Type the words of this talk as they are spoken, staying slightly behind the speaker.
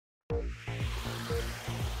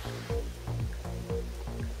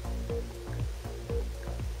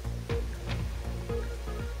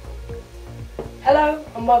Hello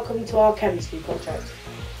and welcome to our chemistry project.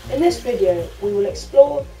 In this video we will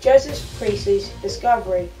explore Joseph Priestley's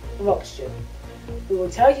discovery of oxygen. We will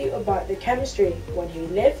tell you about the chemistry when he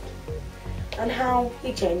lived and how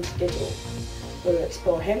he changed it all. We will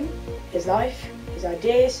explore him, his life, his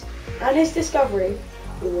ideas and his discovery.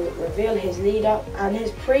 We will reveal his lead-up and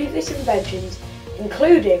his previous inventions,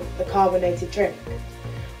 including the carbonated drink.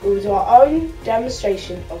 We will do our own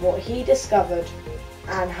demonstration of what he discovered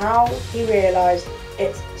and how he realised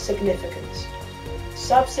its significance.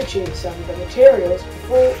 Substitute some of the materials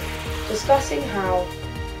before discussing how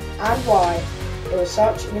and why it was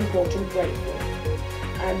such an important breakthrough,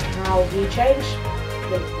 and how he changed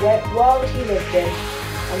the world he lived in,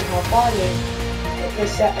 and how finally it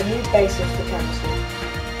set a new basis for chemistry.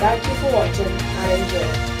 Thank you for watching and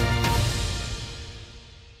enjoy.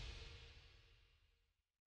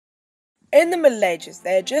 In the Middle Ages,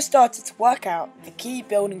 they had just started to work out the key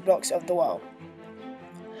building blocks of the world,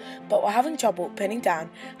 but were having trouble pinning down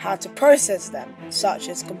how to process them, such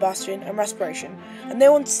as combustion and respiration, and they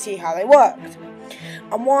wanted to see how they worked,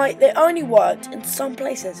 and why they only worked in some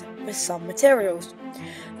places with some materials.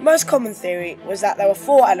 The most common theory was that there were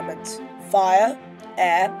four elements: fire,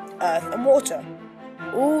 air, earth and water.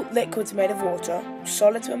 All liquids were made of water,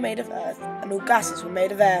 solids were made of earth, and all gases were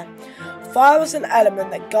made of air. Fire was an element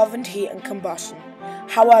that governed heat and combustion.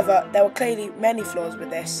 However, there were clearly many flaws with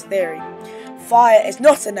this theory. Fire is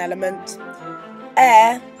not an element,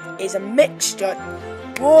 air is a mixture,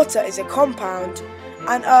 water is a compound,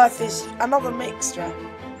 and earth is another mixture.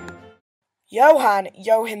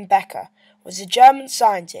 Johann Becher was a German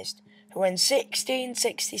scientist who in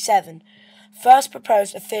 1667 first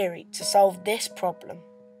proposed a theory to solve this problem.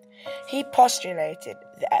 He postulated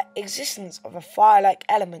the existence of a fire-like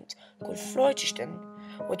element called phlogiston,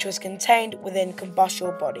 which was contained within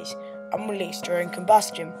combustible bodies and released during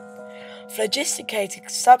combustion.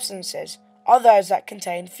 Phlogisticated substances are those that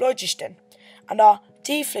contain phlogiston and are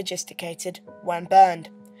dephlogisticated when burned.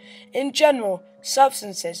 In general,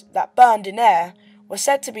 substances that burned in air were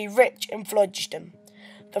said to be rich in phlogiston.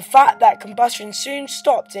 The fact that combustion soon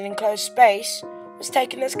stopped in enclosed space was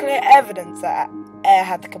taken as clear evidence that air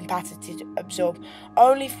had the capacity to absorb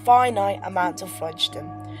only finite amounts of phlogiston.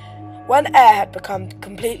 When air had become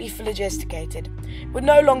completely phlogisticated, it would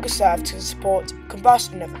no longer serve to support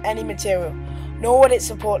combustion of any material, nor would it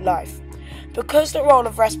support life. Because the role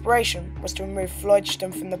of respiration was to remove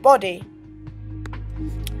phlogiston from the body,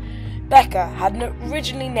 Becher had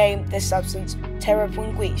originally named this substance terra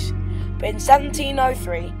pinguis, but in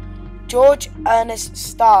 1703, George Ernest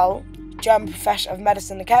Stahl, German professor of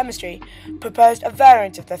medicine and chemistry, proposed a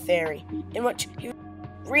variant of the theory, in which he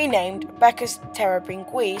renamed Becher's terra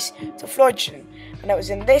pinguis to phlogiston, and it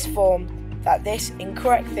was in this form that this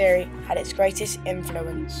incorrect theory had its greatest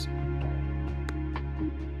influence.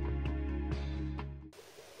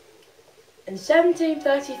 In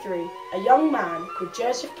 1733, a young man called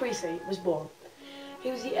Joseph Priestley was born.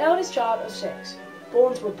 He was the eldest child of 6,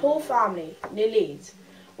 born to a poor family near Leeds.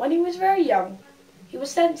 When he was very young, he was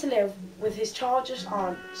sent to live with his childless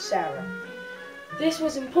aunt Sarah. This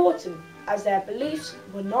was important as their beliefs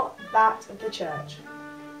were not that of the church,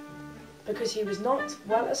 because he was not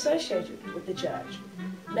well associated with the church.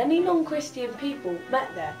 Many non-Christian people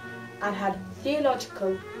met there and had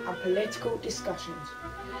theological and political discussions.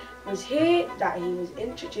 It was here that he was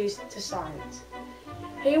introduced to science.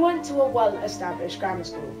 He went to a well-established grammar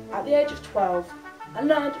school at the age of 12 and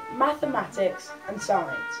learned mathematics and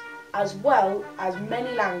science, as well as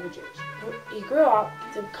many languages. He grew up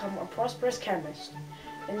to become a prosperous chemist.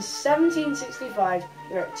 In 1765,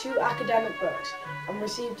 he wrote 2 academic books and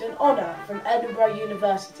received an honour from Edinburgh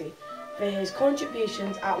University for his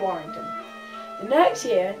contributions at Warrington. The next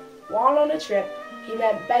year, while on a trip, he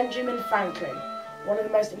met Benjamin Franklin, one of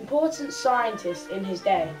the most important scientists in his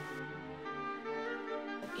day.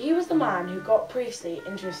 He was the man who got Priestley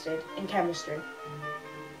interested in chemistry.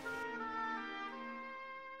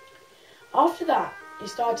 After that, he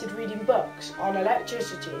started reading books on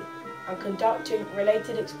electricity and conducting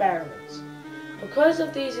related experiments. Because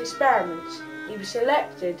of these experiments, he was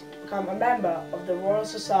selected to become a member of the Royal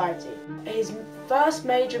Society. His first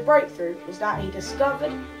major breakthrough was that he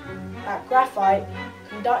discovered that graphite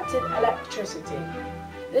conducted electricity.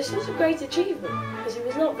 This was a great achievement because he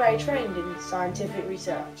was not very trained in scientific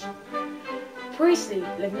research. Priestley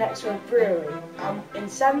lived next to a brewery and in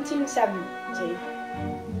 1770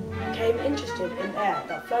 became interested in air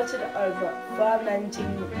that floated over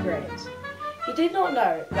fermenting grains. He did not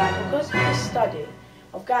know that because of his study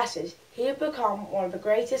of gases, he had become one of the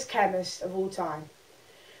greatest chemists of all time.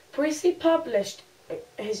 Priestley published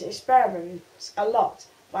his experiments a lot,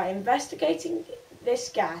 By investigating this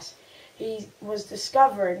gas, he was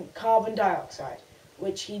discovering carbon dioxide,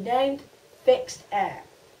 which he named fixed air.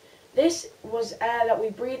 This was air that we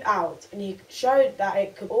breathe out, and he showed that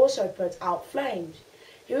it could also put out flames.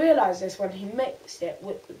 He realised this when he mixed it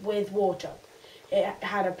with water. It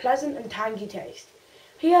had a pleasant and tangy taste.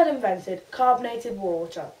 He had invented carbonated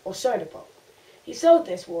water, or soda pop. He sold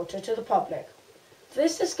this water to the public. For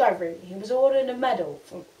this discovery, he was awarded a medal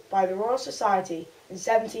by the Royal Society in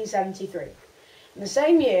 1773. In the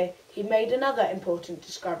same year, he made another important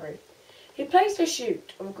discovery. He placed a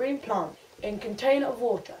shoot of a green plant in a container of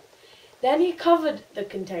water. Then he covered the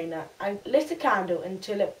container and lit a candle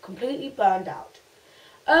until it completely burned out.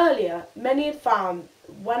 Earlier, many had found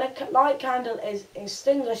when a light candle is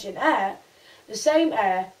extinguished in air, the same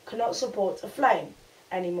air cannot support a flame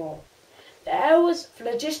anymore. The air was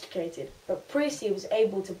phlogisticated, but Priestley was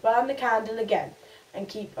able to burn the candle again and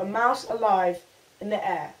keep a mouse alive in the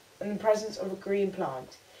air in the presence of a green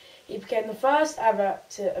plant. He became the first ever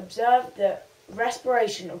to observe the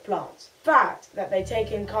respiration of plants, the fact that they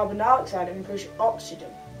take in carbon dioxide and push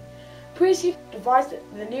oxygen. Priestley devised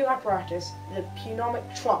the new apparatus, the pneumatic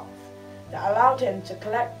trough, that allowed him to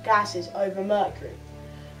collect gases over mercury.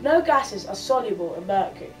 No gases are soluble in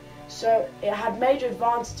mercury, so it had major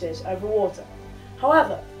advantages over water.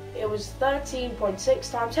 However, it was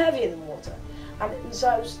 13.6 times heavier than water, and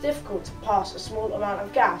so it was difficult to pass a small amount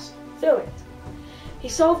of gas through it. He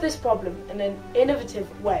solved this problem in an innovative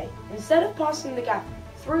way. Instead of passing the gas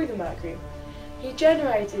through the mercury, he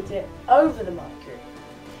generated it over the mercury.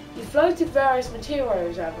 He floated various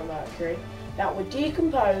materials over mercury that would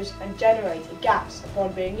decompose and generate a gas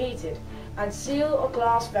upon being heated, and seal a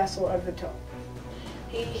glass vessel over the top.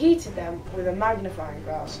 He heated them with a magnifying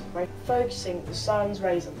glass by focusing the sun's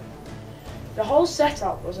rays on them. The whole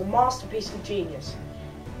setup was a masterpiece of genius.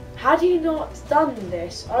 Had he not done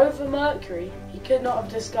this over mercury, he could not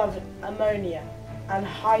have discovered ammonia and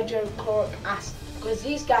hydrochloric acid, because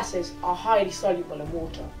these gases are highly soluble in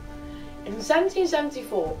water. In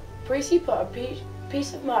 1774, Priestley put a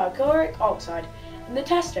piece of mercuric oxide in the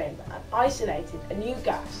test chamber and isolated a new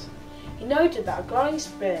gas. He noted that a glowing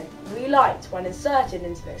spin relight when inserted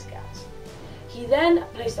into this gas. He then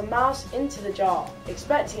placed a mouse into the jar,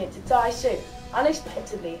 expecting it to die soon.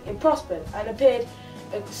 Unexpectedly, it prospered and appeared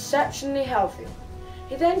exceptionally healthy.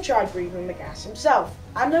 He then tried breathing the gas himself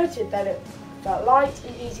and noted that it felt light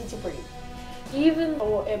and easy to breathe. He even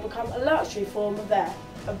thought it become a luxury form of air,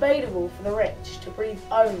 available for the rich to breathe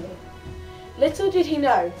only. Little did he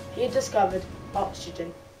know he had discovered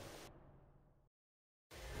oxygen.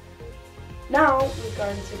 Now we're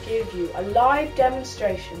going to give you a live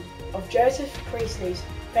demonstration of Joseph Priestley's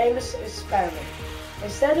famous experiment.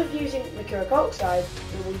 Instead of using mercuric oxide,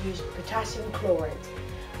 we will use potassium chlorate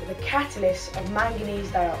with a catalyst of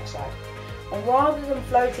manganese dioxide. And rather than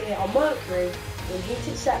floating it on mercury, we'll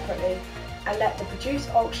heat it separately and let the produced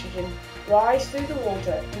oxygen rise through the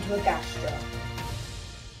water into a gas jar.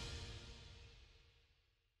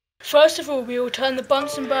 First of all, we will turn the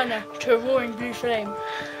Bunsen burner to a roaring blue flame.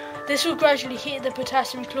 This will gradually heat the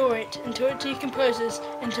potassium chlorate until it decomposes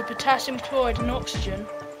into potassium chloride and oxygen.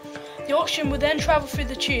 The oxygen will then travel through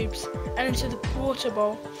the tubes and into the water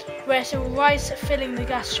bowl, where it will rise, filling the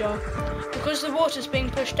gas jar. Because the water is being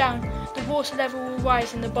pushed down, the water level will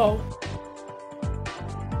rise in the bowl.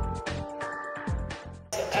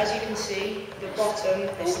 As you can see, the bottom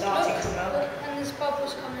is starting to melt. And there's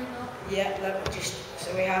bubbles coming up. Yeah, look,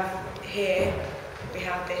 so we have here, we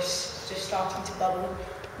have this just starting to bubble.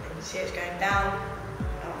 And you can see it's going down,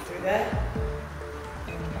 out through there.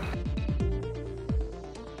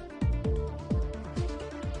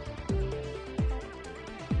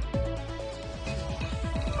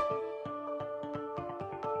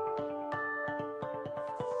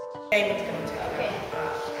 Damon's coming to it. Okay.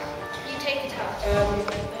 You take it out.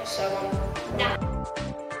 Now.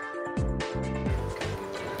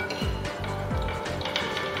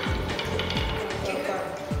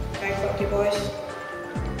 Very cocky, boys.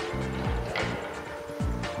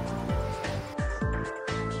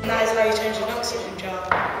 And that is how you change an oxygen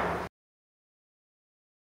jar.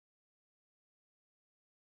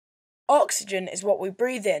 Oxygen is what we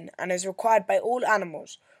breathe in and is required by all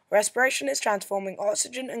animals. Respiration is transforming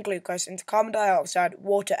oxygen and glucose into carbon dioxide,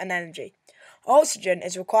 water and energy. Oxygen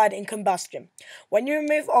is required in combustion. When you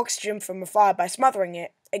remove oxygen from a fire by smothering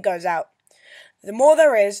it, it goes out. The more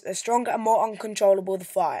there is, the stronger and more uncontrollable the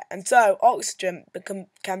fire, and so oxygen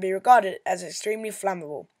can be regarded as extremely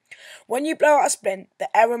flammable. When you blow out a splint,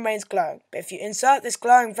 the air remains glowing, but if you insert this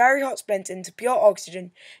glowing very hot splint into pure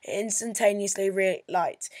oxygen, it instantaneously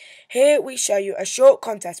relights. Here we show you a short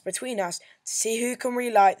contest between us to see who can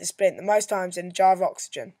relight the splint the most times in a jar of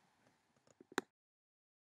oxygen.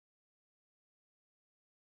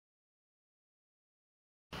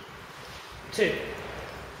 2,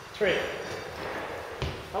 3.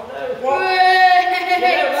 Oh no! What? No,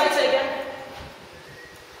 light it again.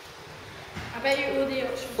 I bet you all the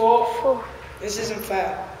options. 4. This isn't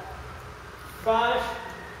fair. 5.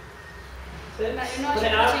 6. Like you're not Put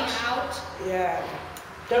even it putting out. it out. Yeah.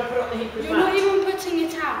 Don't put it on the heat proof You're not mat. even putting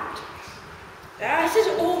it out. Yeah. This is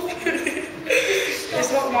awful.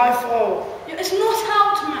 It's not my fault. It's not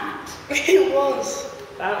out, Matt. It was.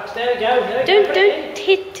 Out. There we go. There we go. Don't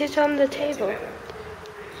hit it on the table.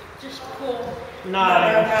 Just pour. 9. No,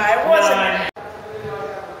 it wasn't.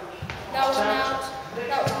 That was out.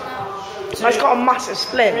 That was out. It's got a massive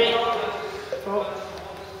splint. 3, 4,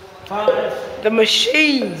 5, The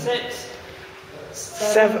machine. 6,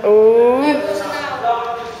 7. Oh. It wasn't out.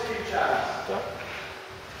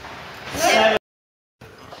 7,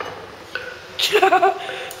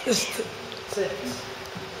 Just. 6,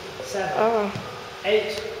 7, Oh.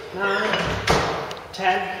 8, 9,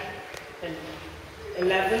 10, and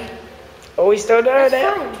 11, Oh, we still doing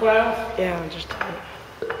it? 12, Yeah, I'm just doing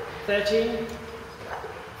it. 13,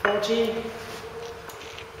 14,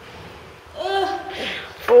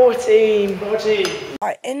 14. 14.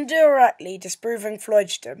 By indirectly disproving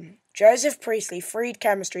phlogiston, Joseph Priestley freed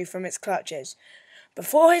chemistry from its clutches.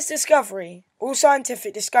 Before his discovery, all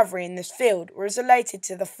scientific discovery in this field was related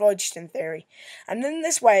to the phlogiston theory, and in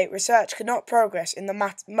this way research could not progress in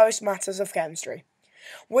most matters of chemistry.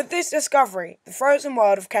 With this discovery, the frozen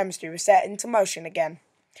world of chemistry was set into motion again.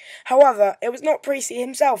 However, it was not Priestley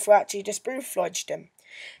himself who actually disproved phlogiston.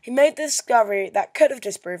 He made the discovery that could have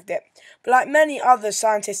disproved it, but like many other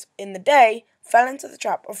scientists in the day, fell into the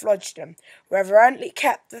trap of phlogiston, reverently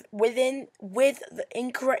kept with the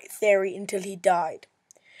incorrect theory until he died.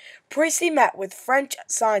 Priestley met with French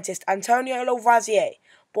scientist Antonio Lavoisier,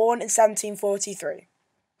 born in 1743.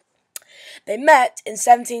 They met in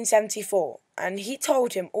 1774, and he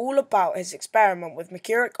told him all about his experiment with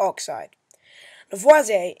mercuric oxide.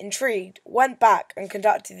 Lavoisier, intrigued, went back and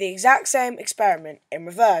conducted the exact same experiment in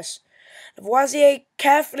reverse. Lavoisier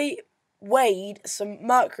carefully weighed some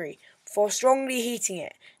mercury before strongly heating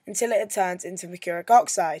it until it had turned into mercuric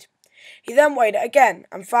oxide. He then weighed it again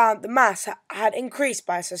and found the mass had increased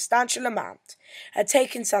by a substantial amount, had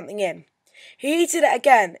taken something in. He heated it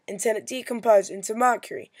again until it decomposed into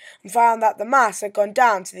mercury and found that the mass had gone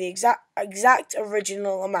down to the exact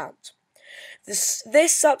original amount.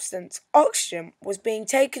 This substance, oxygen, was being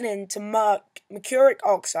taken into mercuric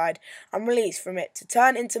oxide and released from it to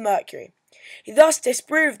turn into mercury. He thus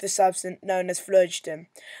disproved the substance known as phlogiston,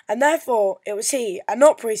 and therefore it was he, and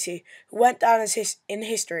not Priestley, who went down in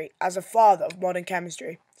history as a father of modern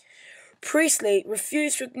chemistry. Priestley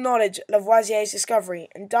refused to acknowledge Lavoisier's discovery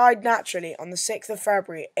and died naturally on the 6th of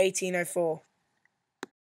February 1804.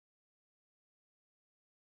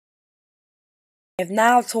 We have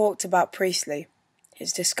now talked about Priestley,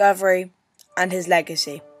 his discovery, and his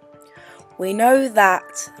legacy. We know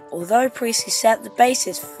that, although Priestley set the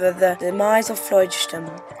basis for the demise of phlogiston,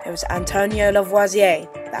 it was Antonio Lavoisier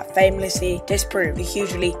that famously disproved the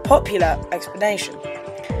hugely popular explanation.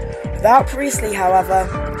 Without Priestley, however,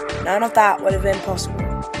 none of that would have been possible,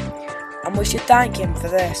 and we should thank him for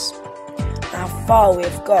this, and how far we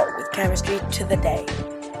have got with chemistry to the day,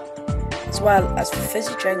 as well as for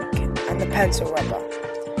fizzy drink and the pencil rubber.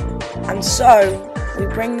 And so, we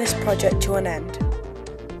bring this project to an end,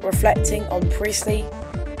 reflecting on Priestley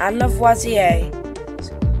and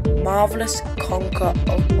Lavoisier's marvellous conquer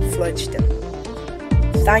of phlogiston.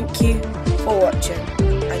 Thank you for watching.